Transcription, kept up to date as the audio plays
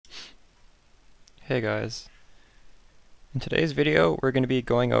Hey guys. In today's video we're going to be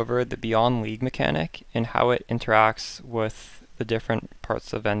going over the Beyond League mechanic and how it interacts with the different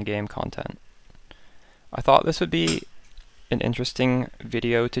parts of endgame content. I thought this would be an interesting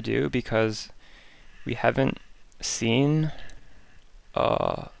video to do because we haven't seen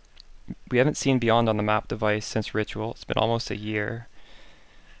Beyond on the map device since Ritual. It's been almost a year.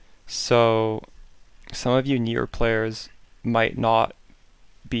 So some of you newer players might not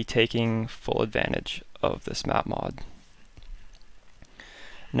be taking full advantage of this map mod.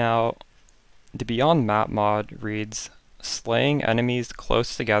 Now, the Beyond map mod reads, slaying enemies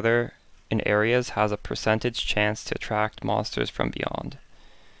close together in areas has a percentage chance to attract monsters from beyond.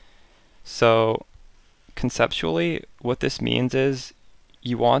 So, conceptually, what this means is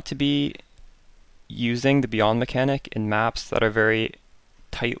you want to be using the Beyond mechanic in maps that are very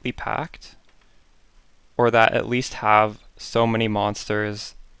tightly packed, or that at least have so many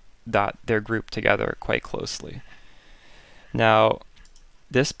monsters that they're grouped together quite closely. Now,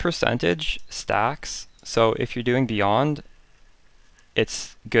 this percentage stacks, so if you're doing Beyond,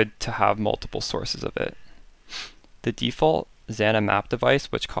 it's good to have multiple sources of it. The default Xana map device,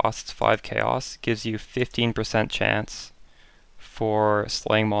 which costs 5 chaos, gives you 15% chance for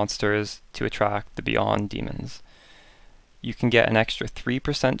slaying monsters to attract the Beyond demons. You can get an extra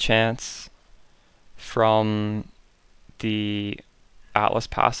 3% chance from the Atlas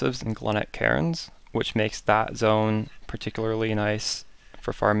passives in Glennet Cairns, which makes that zone particularly nice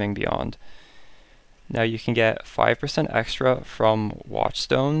for farming Beyond. Now you can get 5% extra from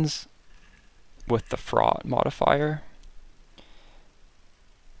Watchstones with the Fraught modifier.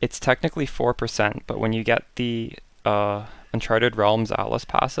 It's technically 4%, but when you get the Uncharted Realms Atlas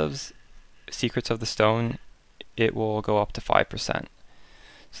passives, Secrets of the Stone, it will go up to 5%.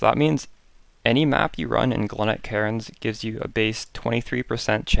 So that means any map you run in Glennet Cairns gives you a base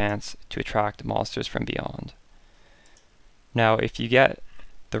 23% chance to attract monsters from Beyond. Now if you get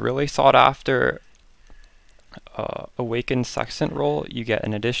the really sought after Awakened Sextant roll, you get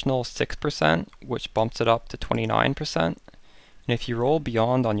an additional 6%, which bumps it up to 29%. And if you roll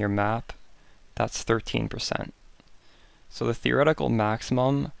Beyond on your map, that's 13%. So the theoretical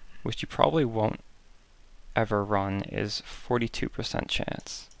maximum, which you probably won't ever run, is 42%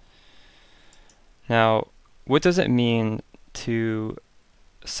 chance. Now, what does it mean to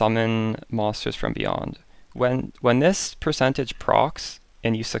summon monsters from Beyond? When this percentage procs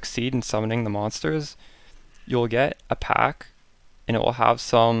and you succeed in summoning the monsters, you'll get a pack and it will have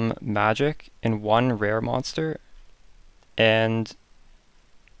some magic and one rare monster, and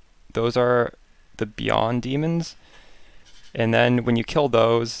those are the Beyond demons. And then when you kill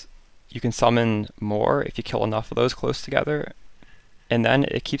those, you can summon more if you kill enough of those close together, and then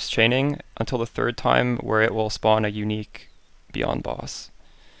it keeps chaining until the third time where it will spawn a unique Beyond boss.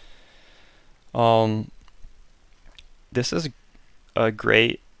 This is a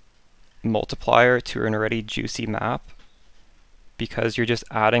great multiplier to an already juicy map because you're just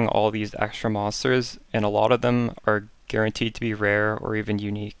adding all these extra monsters, and a lot of them are guaranteed to be rare or even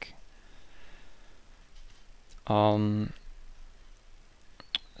unique.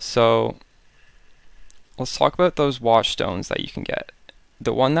 So let's talk about those Watchstones that you can get.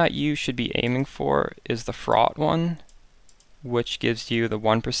 The one that you should be aiming for is the Fraught one, which gives you the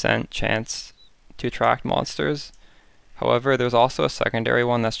 1% chance to attract monsters. However, there's also a secondary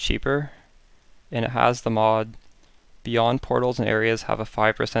one that's cheaper, and it has the mod Beyond portals and areas have a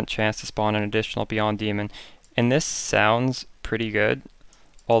 5% chance to spawn an additional Beyond demon. And this sounds pretty good,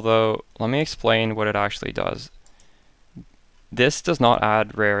 although let me explain what it actually does. This does not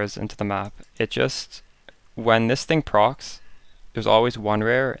add rares into the map. It just, when this thing procs, there's always one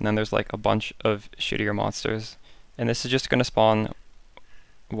rare, and then there's like a bunch of shittier monsters. And this is just going to spawn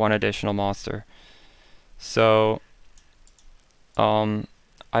one additional monster. So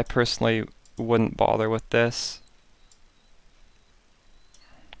I personally wouldn't bother with this.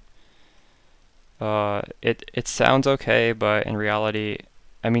 It sounds okay, but in reality,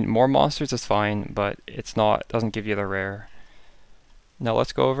 I mean, more monsters is fine, but it doesn't give you the rare. Now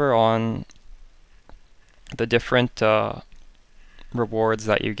let's go over on the different rewards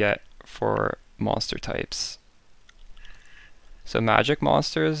that you get for monster types. So magic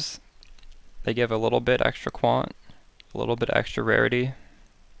monsters, they give a little bit extra quant, a little bit extra rarity.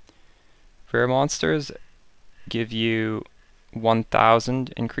 Rare monsters give you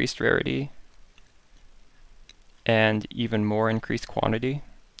 1000 increased rarity and even more increased quantity.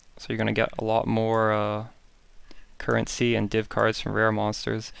 So you're going to get a lot more currency and div cards from rare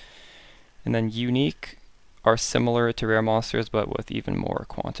monsters. And then unique are similar to rare monsters but with even more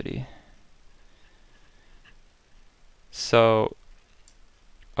quantity. So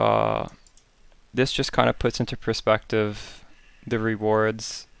this just kind of puts into perspective the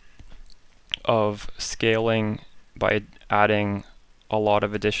rewards of scaling by adding a lot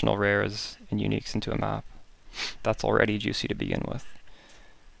of additional rares and uniques into a map. That's already juicy to begin with.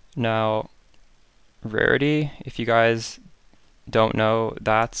 Now, rarity, if you guys don't know,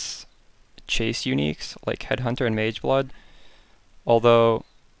 that's chase uniques like Headhunter and Mageblood. Although,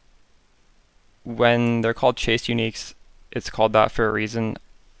 when they're called chase uniques, it's called that for a reason.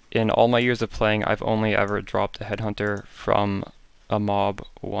 In all my years of playing, I've only ever dropped a Headhunter from a mob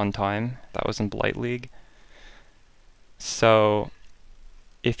one time. That was in Blight League. So,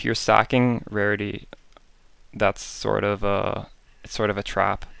 if you're stacking rarity, that's sort of a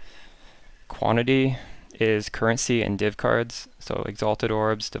trap. Quantity is currency and div cards, so Exalted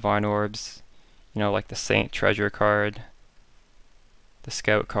Orbs, Divine Orbs, you know, like the Saint Treasure card, the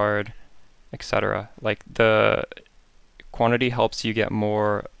Scout card, etc. Like, the quantity helps you get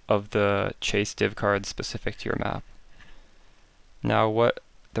more of the chase div cards specific to your map. Now, what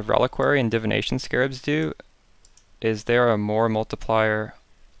the Reliquary and Divination Scarabs do is they are a more multiplier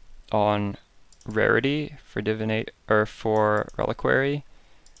on rarity for Reliquary,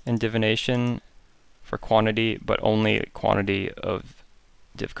 and Divination for quantity, but only quantity of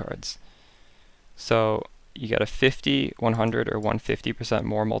div cards. So you get a 50, 100, or 150%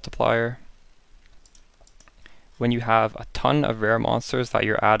 more multiplier. When you have a ton of rare monsters that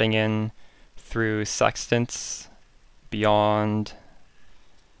you're adding in through Sextants, Beyond,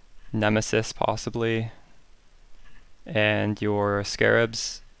 Nemesis possibly, and your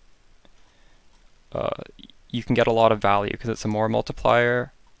Scarabs, you can get a lot of value because it's a more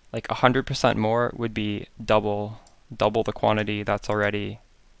multiplier. Like 100% more would be double the quantity that's already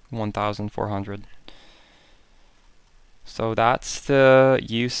 1,400. So that's the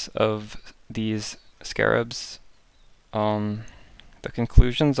use of these Scarabs. The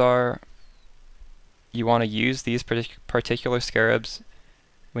conclusions are you want to use these particular Scarabs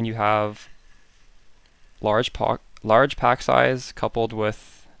when you have large pack size coupled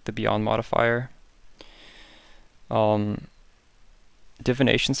with the Beyond modifier.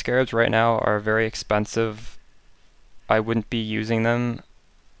 Divination Scarabs right now are very expensive. I wouldn't be using them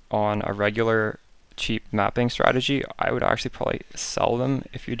on a regular cheap mapping strategy. I would actually probably sell them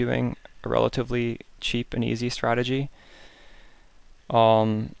if you're doing a relatively cheap and easy strategy.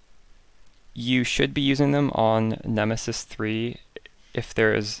 You should be using them on Nemesis 3 if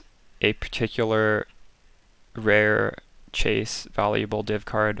there is a particular rare chase valuable div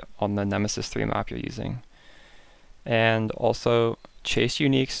card on the Nemesis 3 map you're using. And also, chase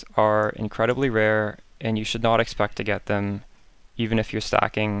uniques are incredibly rare, and you should not expect to get them even if you're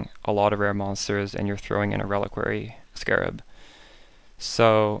stacking a lot of rare monsters and you're throwing in a Reliquary Scarab.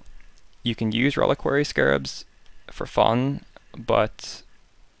 So you can use Reliquary Scarabs for fun, but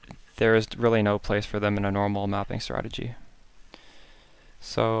there is really no place for them in a normal mapping strategy.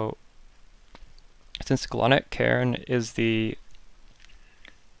 So since Glennet Cairn is the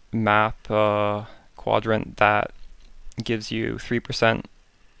map quadrant that gives you 3%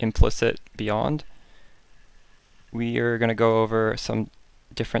 implicit Beyond, we are going to go over some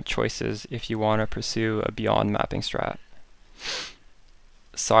different choices if you want to pursue a Beyond mapping strat.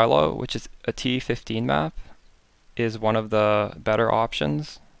 Silo, which is a T15 map, is one of the better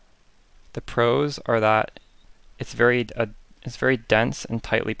options. The pros are that it's very dense and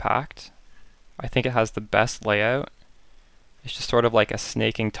tightly packed. I think it has the best layout. It's just sort of like a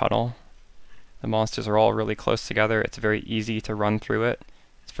snaking tunnel. The monsters are all really close together. It's very easy to run through it.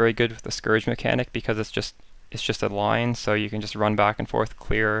 It's very good with the Scourge mechanic because it's just a line, so you can just run back and forth,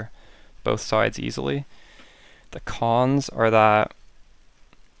 clear both sides easily. The cons are that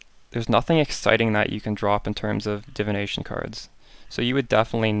there's nothing exciting that you can drop in terms of divination cards. So you would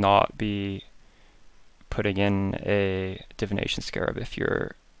definitely not be putting in a Divination Scarab if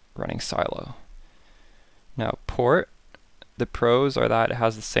you're running Silo. Now, Port, the pros are that it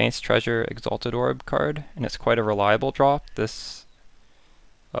has the Saint's Treasure Exalted Orb card, and it's quite a reliable drop. This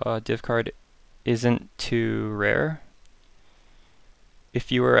div card isn't too rare.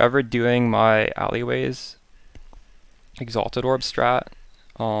 If you were ever doing my Alleyways Exalted Orb strat,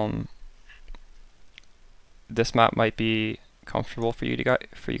 this map might be comfortable for you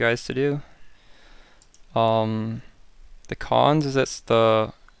guys to do. The cons is it's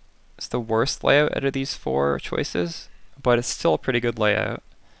the worst layout out of these four choices, but it's still a pretty good layout.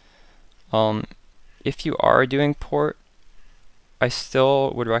 If you are doing Port, I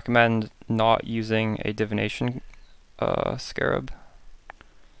still would recommend not using a Divination Scarab,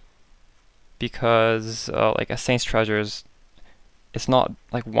 because like a Saint's Treasure it's not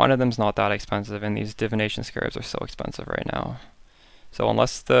like one of them's not that expensive, and these Divination Scarabs are so expensive right now. So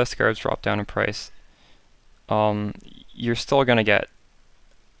unless the scarabs drop down in price, you're still going to get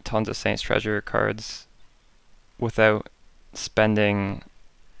tons of Saint's Treasure cards without spending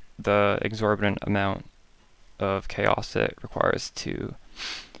the exorbitant amount of chaos it requires to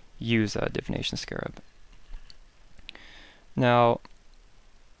use a Divination Scarab. Now,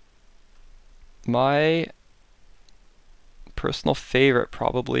 my personal favorite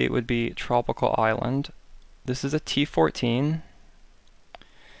probably would be Tropical Island. This is a T14.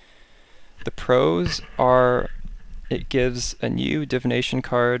 The pros are it gives a new divination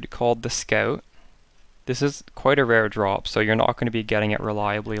card called the Scout. This is quite a rare drop, so you're not going to be getting it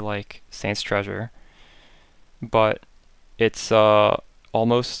reliably like Saint's Treasure. But it's I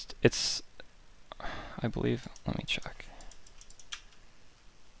believe, let me check.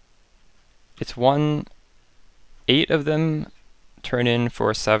 It's 8 of them turn in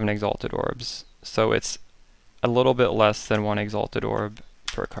for 7 Exalted Orbs, so it's a little bit less than 1 Exalted Orb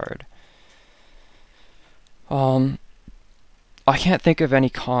per card. I can't think of any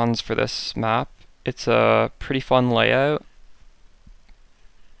cons for this map. It's a pretty fun layout.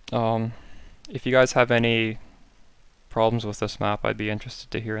 If you guys have any problems with this map, I'd be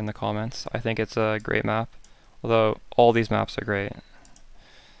interested to hear in the comments. I think it's a great map, although all these maps are great.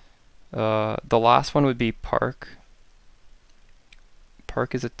 The last one would be Park.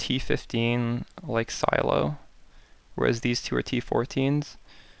 Park is a T15 like Silo, whereas these two are T14s.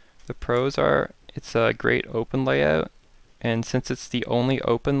 The pros are it's a great open layout, and since it's the only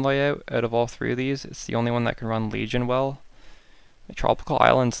open layout out of all 3 of these, it's the only one that can run Legion well. The Tropical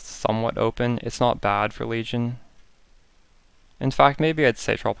Island's somewhat open. It's not bad for Legion. In fact, maybe I'd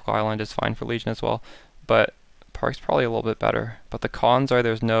say Tropical Island is fine for Legion as well, but Park's probably a little bit better. But the cons are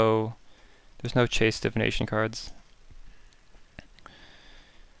there's no chase divination cards.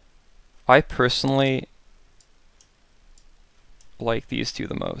 I personally like these two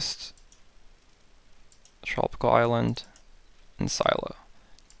the most. Tropical Island and Silo.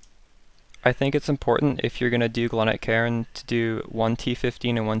 I think it's important if you're going to do Glenetcairn to do 1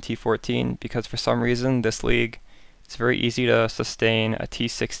 T15 and 1 T14, because for some reason this league, it's very easy to sustain a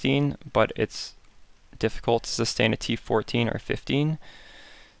T16, but it's difficult to sustain a T14 or 15.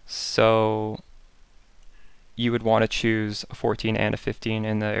 So you would want to choose a 14 and a 15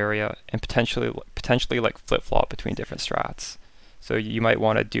 in the area, and potentially like flip-flop between different strats. So you might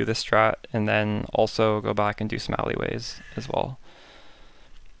want to do this strat and then also go back and do some alleyways as well.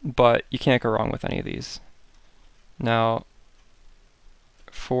 But you can't go wrong with any of these. Now,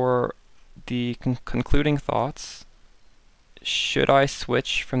 for the concluding thoughts, should I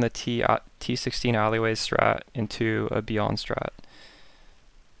switch from the T16 alleyways strat into a Beyond strat?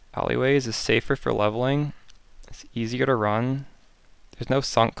 Alleyways is safer for leveling. It's easier to run. There's no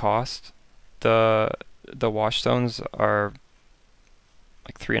sunk cost. The washstones are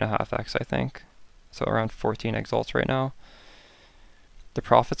like 3.5x, I think. So around 14 exalts right now. The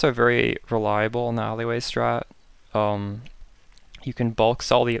profits are very reliable in the alleyway strat. You can bulk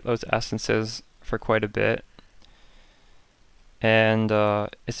sell those essences for quite a bit. And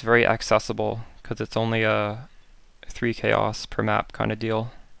it's very accessible because it's only a 3 chaos per map kind of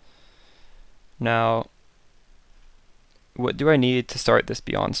deal. Now, what do I need to start this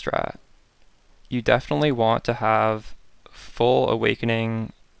Beyond strat? You definitely want to have full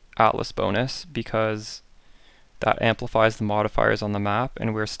Awakening Atlas bonus, because that amplifies the modifiers on the map,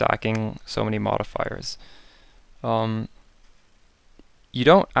 and we're stacking so many modifiers. You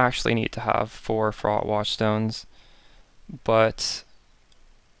don't actually need to have 4 Fraught Watchstones, but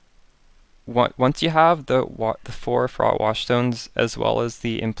once you have the 4 Fraught Watchstones as well as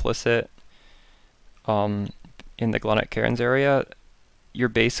the implicit in the Glenetcairns area, you're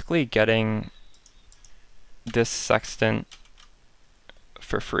basically getting this Sextant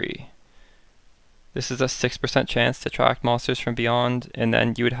for free. This is a 6% chance to attract monsters from Beyond, and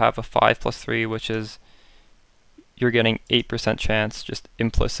then you would have a 5+3, which is you're getting 8% chance just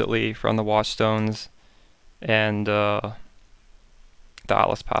implicitly from the Watchstones and the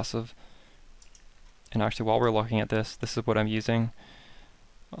Atlas passive. And actually, while we're looking at this, this is what I'm using.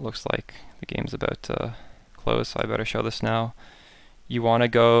 It looks like the game's about to close, so I better show this now. You want to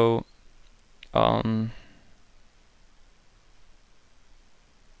go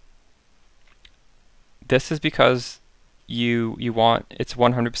this is because you want it's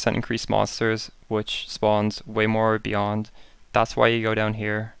 100% increased monsters, which spawns way more Beyond. That's why you go down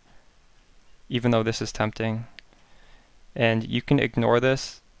here, even though this is tempting. And you can ignore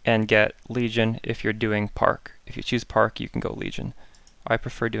this and get Legion if you're doing Park. If you choose Park, you can go Legion. I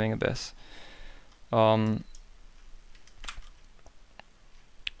prefer doing Abyss.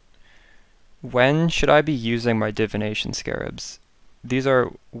 When should I be using my Divination Scarabs? these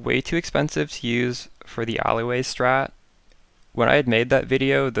are way too expensive to use for the alleyway strat. When I had made that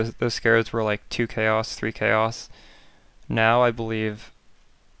video, those scarabs were like 2 chaos, 3 chaos. Now I believe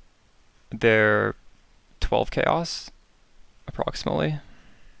they're 12 chaos, approximately.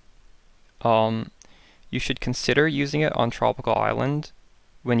 You should consider using it on Tropical Island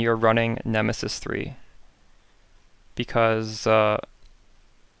when you're running Nemesis 3. Because the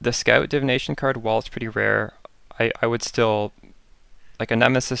Scout Divination card, while it's pretty rare, I would still, like a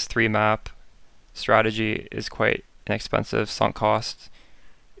Nemesis 3 map strategy is quite an expensive sunk cost,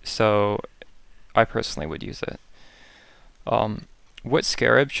 so I personally would use it. What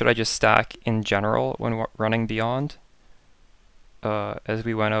scarab should I just stack in general when running Beyond? As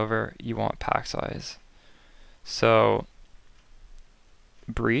we went over, you want pack size. So,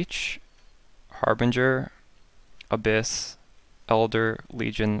 Breach, Harbinger, Abyss, Elder,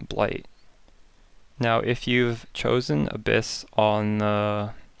 Legion, Blight. Now, if you've chosen Abyss on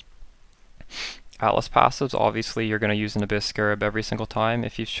the Atlas passives, obviously you're going to use an Abyss Scarab every single time.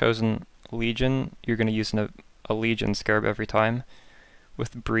 If you've chosen Legion, you're going to use a Legion Scarab every time.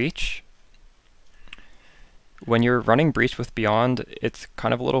 With Breach, when you're running Breach with Beyond, it's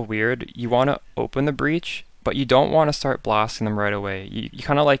kind of a little weird. You want to open the Breach, but you don't want to start blasting them right away. You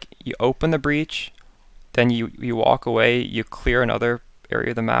kind of like, you open the Breach, then you walk away, you clear another area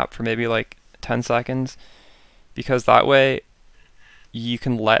of the map for maybe like 10 seconds, because that way you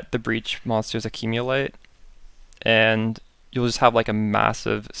can let the Breach monsters accumulate, and you'll just have like a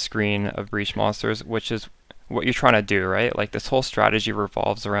massive screen of Breach monsters, which is what you're trying to do, right? Like this whole strategy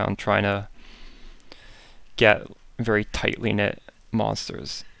revolves around trying to get very tightly knit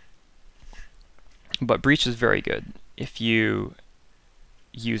monsters. But Breach is very good if you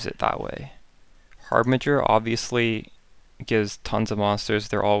use it that way. Harbinger obviously gives tons of monsters.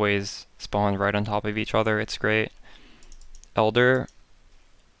 They're always spawned right on top of each other. It's great. Elder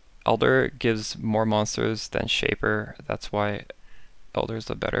gives more monsters than Shaper. That's why Elder is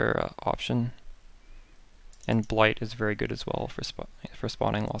a better option. And Blight is very good as well for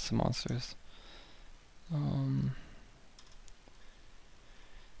spawning lots of monsters.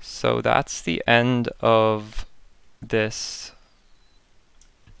 So that's the end of this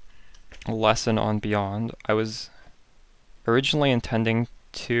lesson on Beyond. I was originally intending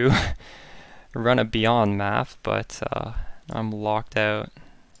to run a Beyond map, but I'm locked out.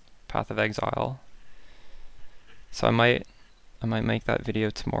 Path of Exile. So I might make that video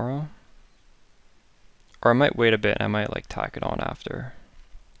tomorrow. Or I might wait a bit and I might like tack it on after.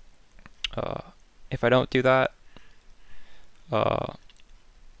 If I don't do that, I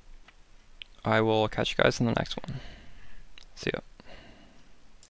will catch you guys in the next one. See ya.